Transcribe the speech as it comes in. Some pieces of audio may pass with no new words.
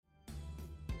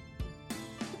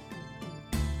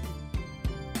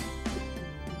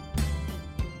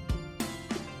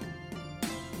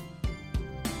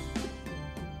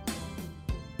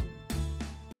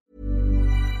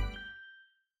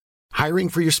Hiring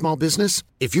for your small business?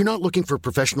 If you're not looking for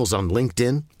professionals on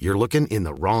LinkedIn, you're looking in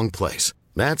the wrong place.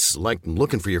 That's like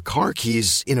looking for your car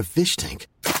keys in a fish tank.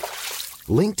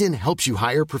 LinkedIn helps you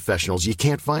hire professionals you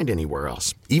can't find anywhere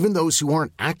else, even those who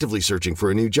aren't actively searching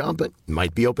for a new job but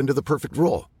might be open to the perfect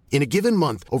role. In a given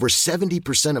month, over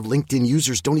 70% of LinkedIn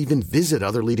users don't even visit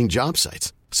other leading job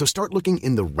sites. So start looking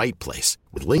in the right place.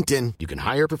 With LinkedIn, you can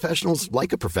hire professionals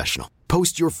like a professional.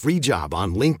 Post your free job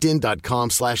on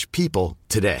linkedin.com/people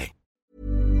today.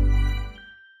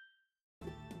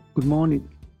 Good morning.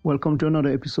 Welcome to another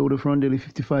episode of Rondelli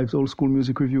 55's Old School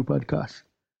Music Review Podcast.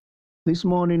 This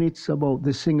morning it's about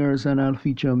the singers, and I'll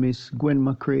feature Miss Gwen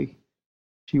McCrae.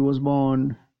 She was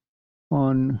born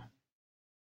on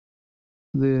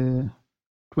the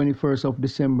 21st of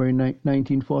December in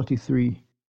 1943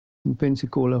 in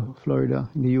Pensacola, Florida,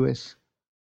 in the U.S.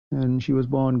 And she was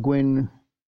born Gwen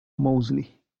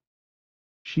Mosley.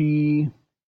 She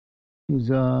is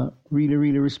a really,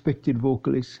 really respected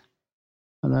vocalist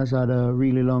and has had a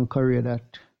really long career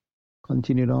that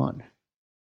continued on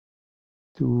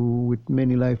with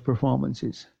many live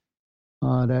performances.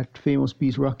 That famous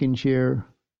piece, Rockin' Chair,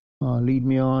 Lead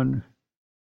Me On,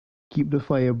 Keep the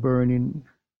Fire Burning,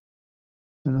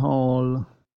 and All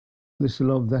This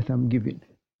Love That I'm Giving.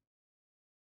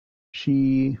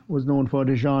 She was known for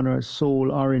the genres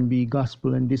soul, R&B,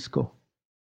 gospel, and disco,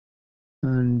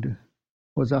 and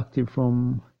was active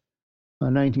from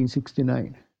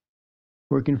 1969,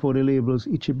 working for the labels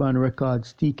Ichiban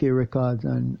Records, TK Records,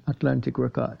 and Atlantic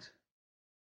Records.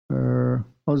 Her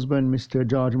husband, Mr.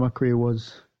 George McCrae,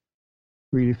 was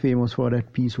really famous for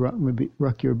that piece,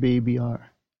 Rock Your Baby,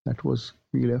 that was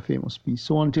really a famous piece.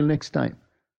 So until next time,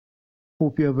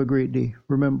 hope you have a great day.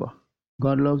 Remember,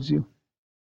 God loves you.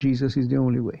 Jesus is the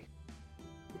only way.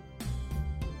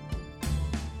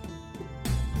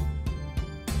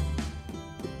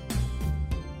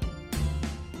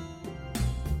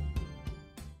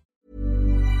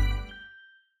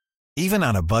 Even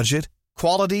on a budget,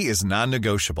 quality is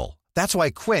non-negotiable. That's why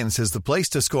Quince is the place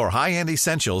to score high-end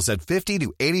essentials at 50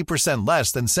 to 80%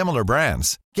 less than similar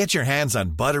brands. Get your hands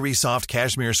on buttery soft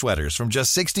cashmere sweaters from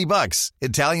just $60,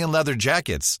 Italian leather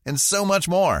jackets, and so much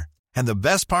more. And the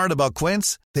best part about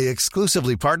Quince, they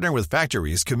exclusively partner with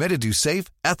factories committed to safe,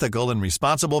 ethical, and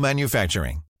responsible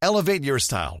manufacturing. Elevate your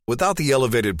style without the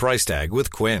elevated price tag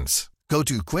with Quince. Go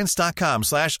to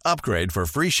quince.com/upgrade for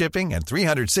free shipping and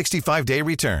 365-day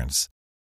returns.